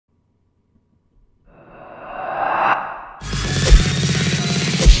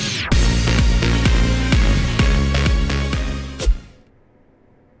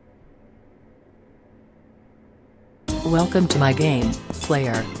Welcome to my game,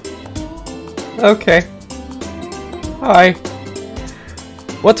 player. Okay. Hi.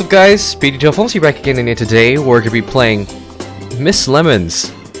 What's up, guys? PghLFilms here back again, and today we're going to be playing Miss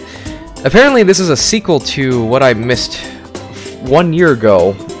Lemons. Apparently this is a sequel to what I missed 1 year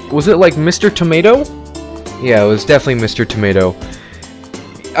ago. Was it like Mr. Tomato? Yeah, it was definitely Mr. Tomato.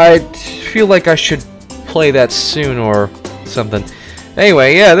 I feel like I should play that soon or something.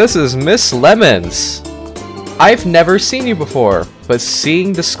 Anyway, yeah, this is Miss Lemons. I've never seen you before, but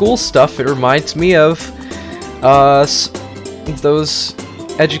seeing the school stuff, it reminds me of those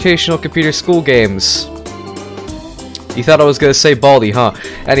educational computer school games. You thought I was gonna say Baldi, huh?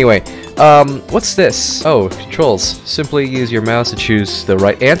 Anyway, what's this? Oh, controls. Simply use your mouse to choose the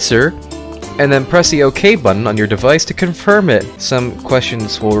right answer, and then press the OK button on your device to confirm it. Some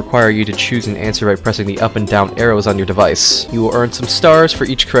questions will require you to choose an answer by pressing the up and down arrows on your device. You will earn some stars for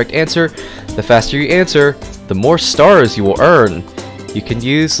each correct answer. The faster you answer, the more stars you will earn. You can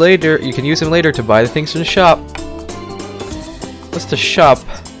use them later to buy the things from the shop. What's the shop?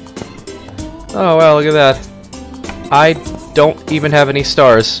 Oh wow, look at that. I don't even have any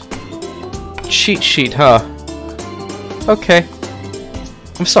stars. Cheat sheet, huh? Okay.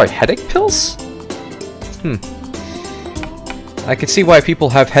 I'm sorry, headache pills? I can see why people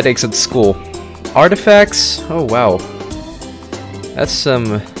have headaches at school. Artifacts? Oh wow. That's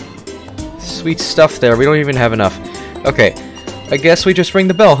some sweet stuff there. We don't even have enough. Okay. I guess we just ring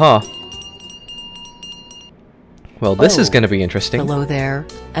the bell, huh? Well, this is gonna be interesting. Hello there,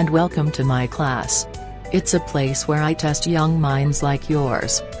 and welcome to my class. It's a place where I test young minds like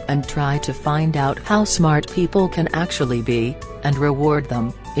yours, and try to find out how smart people can actually be, and reward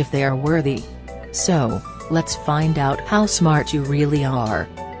them, if they are worthy. So, let's find out how smart you really are.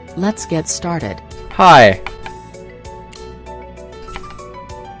 Let's get started. Hi.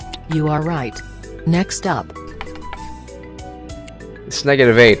 You are right. Next up. It's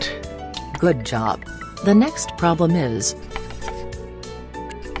 -8. Good job. The next problem is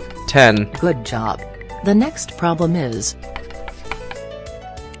 10. good job. The next problem is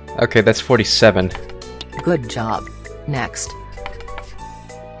Okay, that's 47. good job. Next.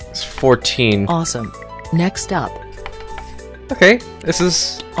 It's 14. Awesome. Next up. Okay, this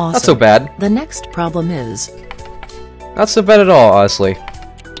is Awesome. not so bad. The next problem is Not so bad at all, honestly.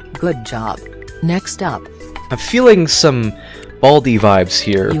 good job. Next up. I'm feeling some Baldi vibes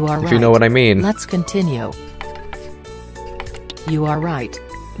here, You are if right. you know what I mean. Let's continue. You are right.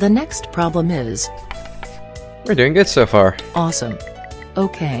 The next problem is We're doing good so far. awesome.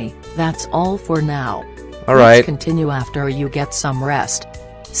 Okay, that's all for now. Alright, Let's continue after you get some rest.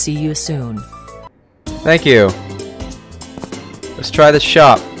 See you soon. thank you. Let's try this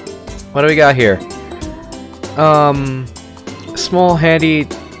shop. What do we got here? Small, handy,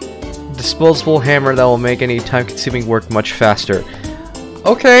 disposable hammer that will make any time-consuming work much faster.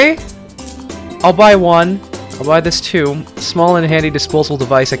 Okay. I'll buy one. I'll buy this too. Small and handy disposable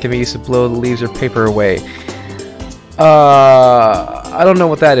device that can be used to blow the leaves or paper away. I don't know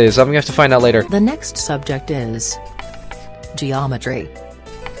what that is. I'm gonna have to find out later. The next subject is geometry.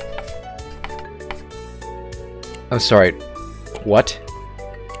 I'm sorry. What?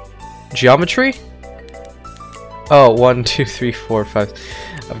 Geometry? Oh, 1, 2, 3, 4, 5.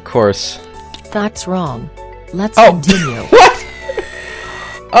 Of course. That's wrong. Let's Oh. continue. What?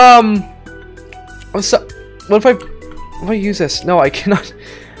 I'm so. What if I use this? No, I cannot.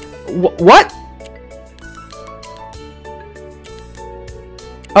 What?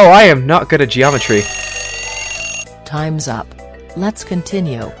 Oh, I am not good at geometry. Time's up. Let's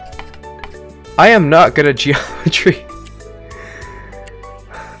continue. I am not good at geometry.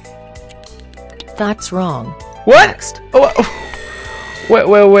 That's wrong. What? Next. Oh, wait,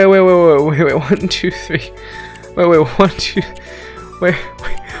 1, 2, 3. Wait, 1, 2.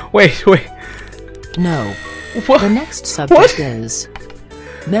 Wait. No. What? The next subject What? is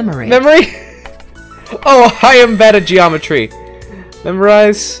memory. Memory? Oh, I am bad at geometry.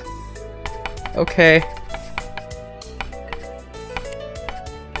 Memorize. Okay.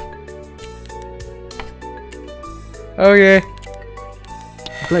 Okay.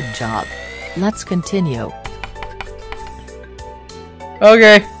 Good job. Let's continue.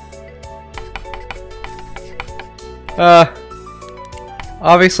 Okay.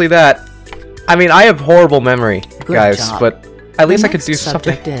 Obviously that. I mean, I have horrible memory, Good guys, job. but at least The I could do next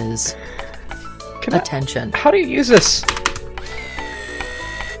something. subject is Can I- attention. How do you use this?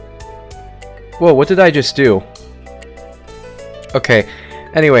 Whoa, what did I just do? Okay.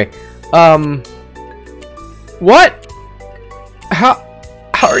 Anyway, what? How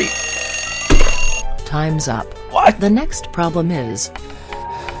are you? Time's up. What? The next problem is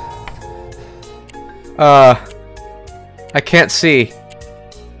I can't see.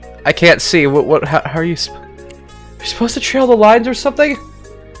 I can't see. How are you? You're supposed to trail the lines or something?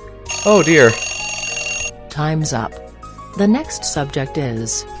 Oh dear. Time's up. The next subject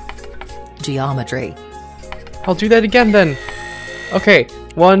is geometry. I'll do that again then. Okay,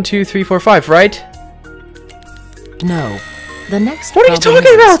 1, 2, 3, 4, 5, right? No. The next What are you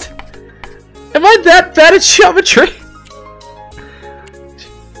talking about? Am I that bad at geometry?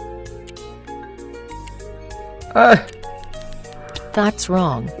 That's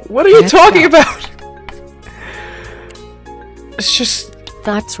wrong. What are you talking about? It's just...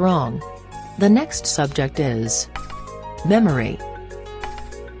 That's wrong. The next subject is memory.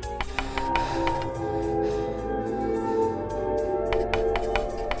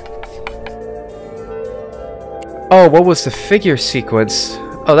 Oh, what was the figure sequence?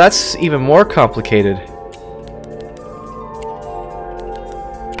 Oh, that's even more complicated.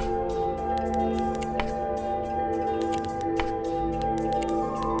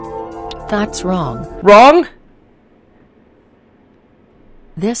 That's wrong. Wrong?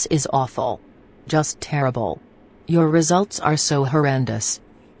 This is awful. Just terrible. Your results are so horrendous.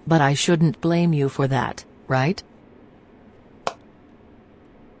 But I shouldn't blame you for that, right?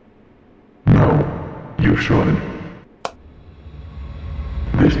 No, you should.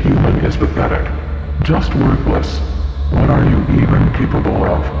 This human is pathetic. Just worthless. What are you even capable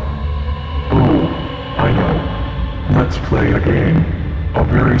of? Oh, I know. Let's play a game. A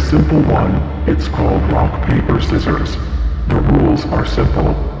very simple one. It's called rock, paper, scissors. The rules are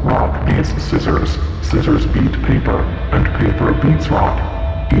simple. Rock beats scissors, scissors beat paper, and paper beats rock.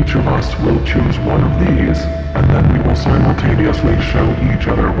 Each of us will choose one of these, and then we will simultaneously show each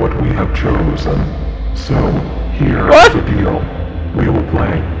other what we have chosen. So, here's the deal. We will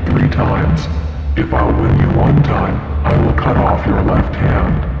play 3 times. If I win you 1 time, I will cut off your left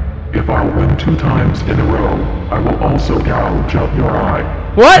hand. If I win 2 times in a row, I will also gouge out your eye.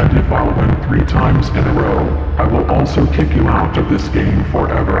 What? And if I win 3 times in a row, I will also kick you out of this game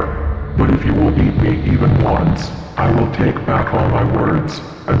forever. But if you will beat me even once, I will take back all my words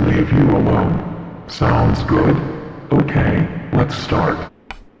and leave you alone. Sounds good? Okay, let's start.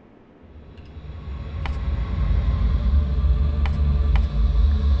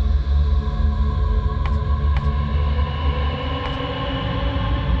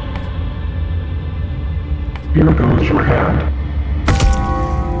 Here goes your hand.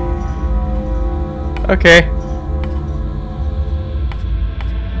 Okay.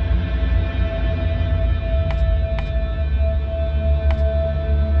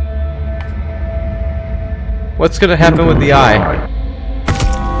 What's gonna happen with the eye?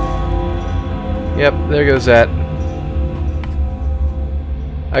 Yep, there goes that.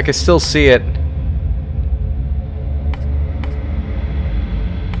 I can still see it.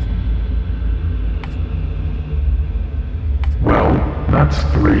 Well, that's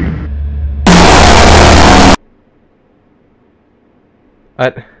 3.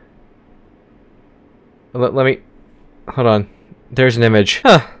 Let me... Hold on. There's an image.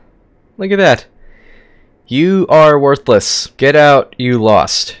 Huh. Look at that. You are worthless. Get out, you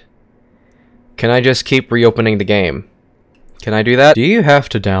lost. Can I just keep reopening the game? Can I do that? Do you have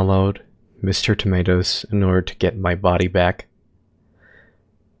to download Mr. TomatoS in order to get my body back?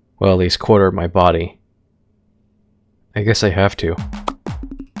 Well, at least quarter of my body. I guess I have to.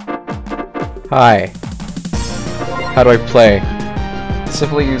 Hi. How do I play?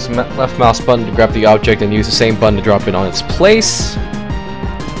 Simply use left mouse button to grab the object and use the same button to drop it on its place.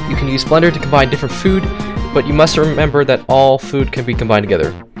 You can use Blender to combine different food, but you must remember that all food can be combined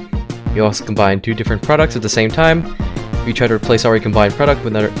together. You also combine 2 different products at the same time. If you try to replace already combined product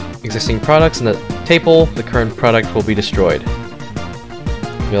with other existing products in the table, the current product will be destroyed.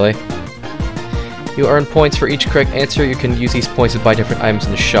 Really? You earn points for each correct answer. You can use these points to buy different items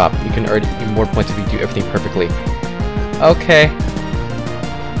in the shop. You can earn even more points if you do everything perfectly. Okay.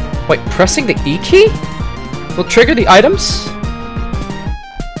 Wait, pressing the E key will trigger the items?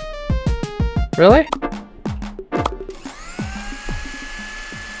 Really?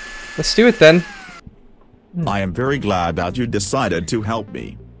 Let's do it then. I am very glad that you decided to help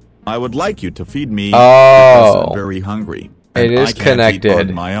me. I would like you to feed me because I'm very hungry. It is I can't connected. eat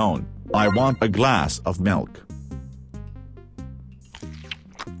on my own. I want a glass of milk.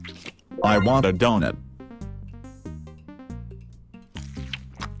 I want a donut.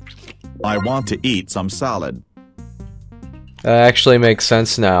 I want to eat some salad. That actually makes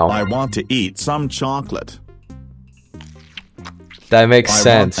sense now. I want to eat some chocolate. That makes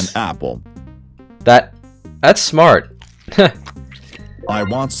sense. I want an apple. That's smart. I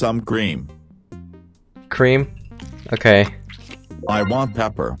want some cream. Cream? Okay. I want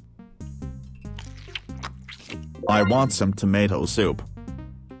pepper. I want some tomato soup.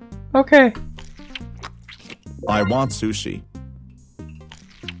 Okay. I want sushi.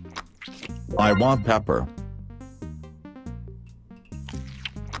 I want pepper.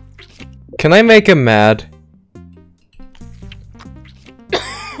 Can I make him mad?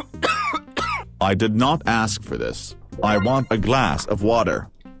 I did not ask for this. I want a glass of water.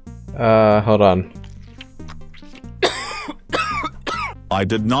 Hold on. I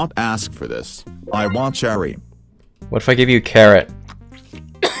did not ask for this. I want cherry. What if I give you carrot?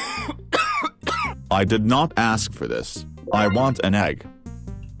 I did not ask for this. I want an egg.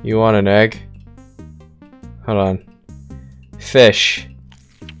 You want an egg? Hold on. Fish.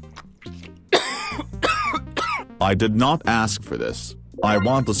 I did not ask for this. I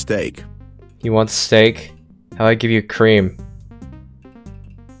want a steak. You want steak? How I give you cream?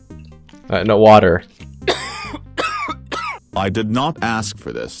 No, water. I did not ask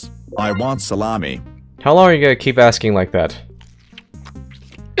for this. I want salami. How long are you gonna keep asking like that?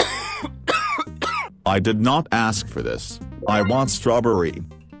 I did not ask for this. I want strawberry.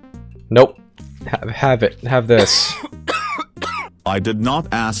 Nope. Have it. Have this. I did not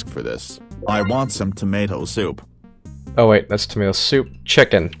ask for this. I want some tomato soup. Oh wait, that's tomato soup.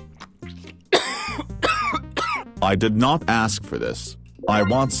 Chicken. I did not ask for this. I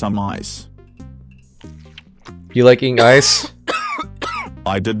want some ice. You like eating ice?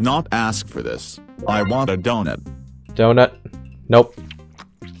 I did not ask for this. I want a donut. Donut? Nope.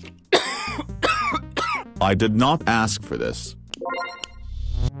 I did not ask for this.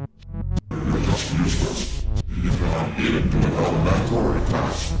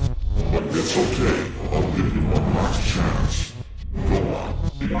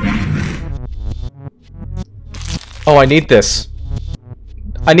 Oh, I need this.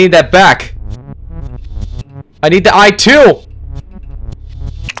 I need that back. I need the eye too.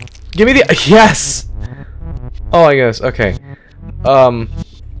 Give me the yes. Oh, I guess. Okay.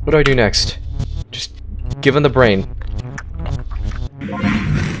 What do I do next? Just give him the brain.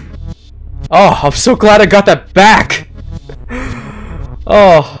 Oh, I'm so glad I got that back.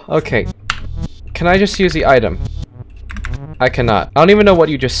 Oh, okay. Can I just use the item? I cannot. I don't even know what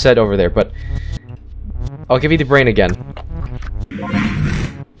you just said over there, but I'll give you the brain again.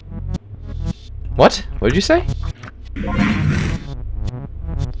 What? What did you say?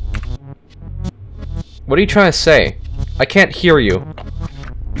 What are you trying to say? I can't hear you.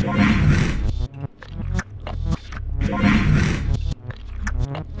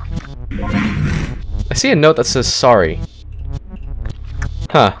 I see a note that says sorry.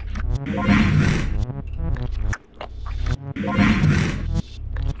 Huh.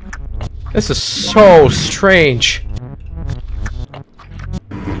 This is so strange.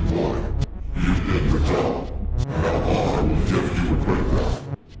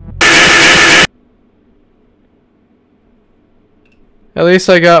 At least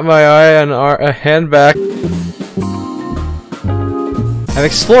I got my eye and a hand back. I've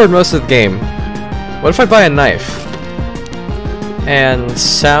explored most of the game. What if I buy a knife? And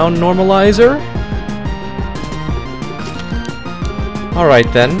sound normalizer?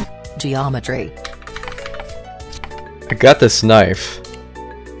 Alright then. Geometry. I got this knife.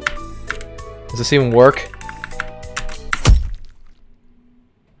 Does this even work?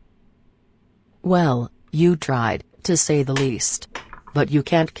 Well, you tried, to say the least. But you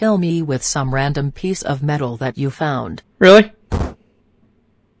can't kill me with some random piece of metal that you found. Really?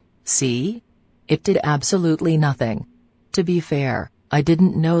 See? It did absolutely nothing. To be fair, I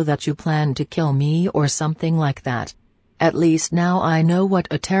didn't know that you planned to kill me or something like that. At least now I know what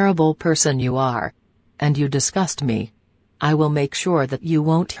a terrible person you are. And you disgust me. I will make sure that you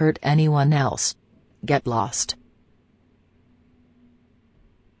won't hurt anyone else. Get lost.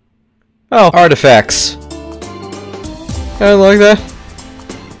 Oh, artifacts. I like that.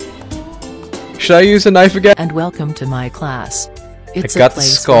 Should I use a knife again? And welcome to my class. It's got a the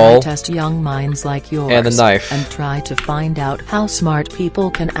place skull where I test young minds like yours and the knife. and try to find out how smart people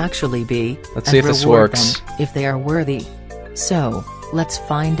can actually be. Let's see if this reward works. them if they are worthy. So, let's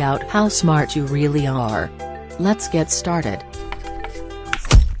find out how smart you really are. Let's get started.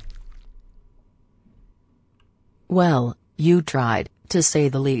 Well, you tried, to say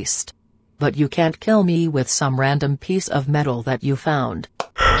the least. But you can't kill me with some random piece of metal that you found.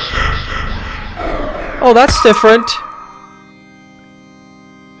 Oh, that's different.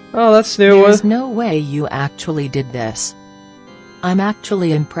 Oh, that's new. There's no way you actually did this. I'm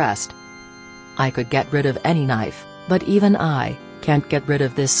actually impressed. I could get rid of any knife, but even I can't get rid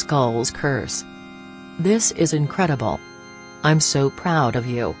of this skull's curse. This is incredible. I'm so proud of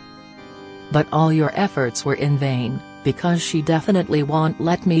you. But all your efforts were in vain, because she definitely won't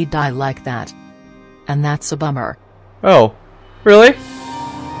let me die like that. and that's a bummer. Oh, really?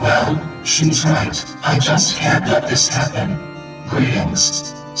 Well, she's right. I just can't let this happen.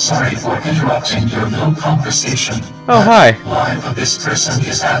 Greetings. Sorry for interrupting your little conversation. Oh, hi. The life of this person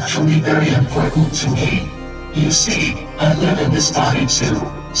is actually very important to me. You see, I live in this body too,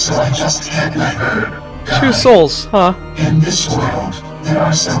 so I just can't let her die. 2 souls, huh? In this world, there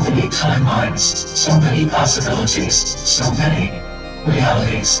are so many timelines, so many possibilities, so many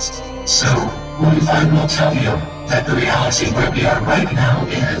realities. So, what if I will tell you that the reality where we are right now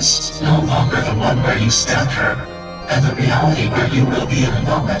is no longer the one where you stabbed her, and the reality where you will be in a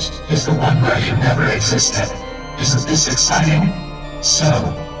moment is the one where you never existed. Isn't this exciting? So,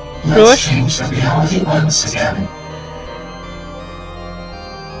 let's change the reality once again.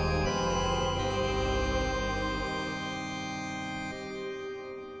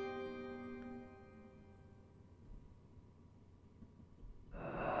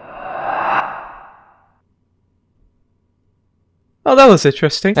 Oh, that was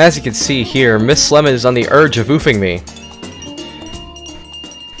interesting. As you can see here, Miss Lemon is on the urge of oofing me.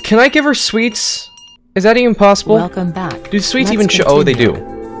 Can I give her sweets? Is that even possible? Welcome back. Do sweets Let's even show? Oh, they do.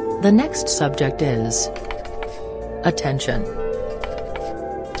 continue. The next subject is attention.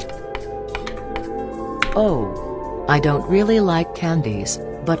 Oh, I don't really like candies,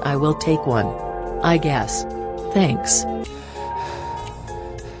 but I will take one, I guess. Thanks.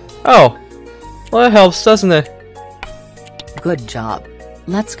 Oh, well, that helps, doesn't it? Good job.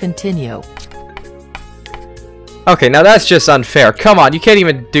 Let's continue. Okay, now that's just unfair. Come on, you can't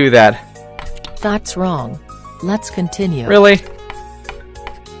even do that. That's wrong. Let's continue. Really?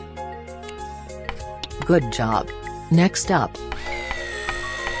 Good job. Next up.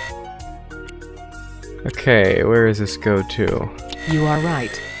 Okay, where does this go to? You are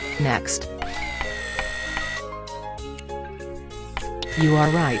right. Next. You are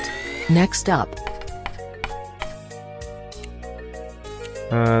right. Next up.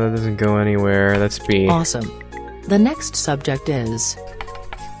 That doesn't go anywhere. That's B. Awesome. The next subject is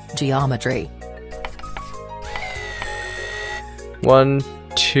geometry. 1,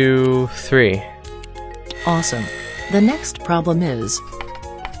 2, 3. Awesome. The next problem is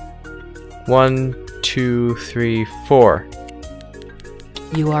 1, 2, 3, 4.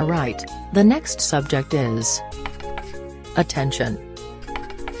 you are right. The next subject is attention.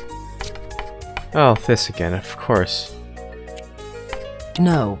 Oh, this again, of course.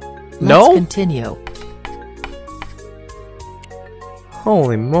 No. Let's No? continue.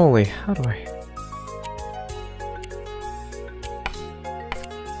 Holy moly, how do I...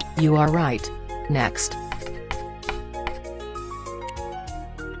 You are right. Next.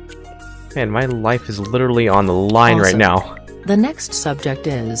 Man, my life is literally on the line right Awesome. now. The next subject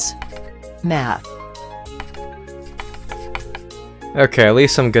is math. Okay, at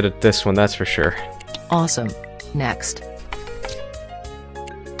least I'm good at this one, that's for sure. Awesome. Next.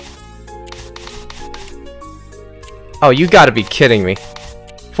 Oh, you gotta be kidding me.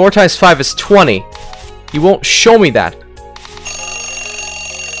 4 times 5 is 20. You won't show me that.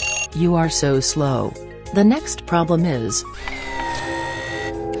 You are so slow. The next problem is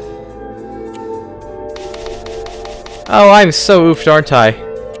Oh, I'm so oofed, aren't I?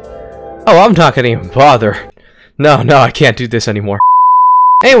 Oh, I'm not gonna even bother. No, I can't do this anymore.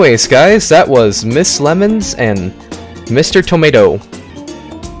 Anyways, guys, that was Miss LemonS and Mr. Tomato.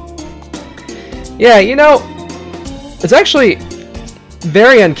 Yeah, you know, it's actually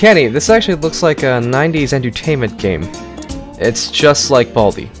very uncanny. This actually looks like a 90s entertainment game. It's just like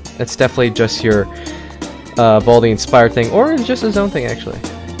Baldi. It's definitely just your Baldi-inspired thing, or just his own thing, actually.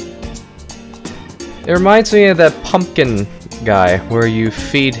 It reminds me of that pumpkin guy, where you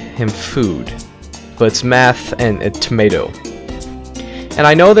feed him food. But it's math and a tomato. And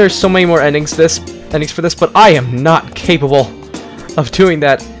I know there's so many more endings for this, but I am not capable of doing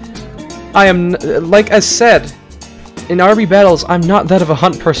that. I am, like I said, in RB battles, I'm not that of a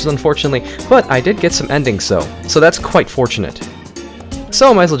hunt person, unfortunately, but I did get some endings, though, so that's quite fortunate. So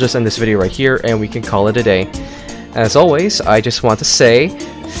I might as well just end this video right here, and we can call it a day. As always, I just want to say,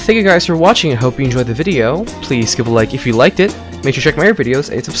 thank you guys for watching, I hope you enjoyed the video. Please give a like if you liked it, make sure to check my other videos,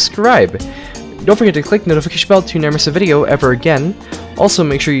 and subscribe. Don't forget to click the notification bell to never miss a video ever again. Also,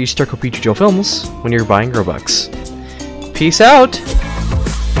 make sure you use code PghLFilms when you're buying Robux. Peace out!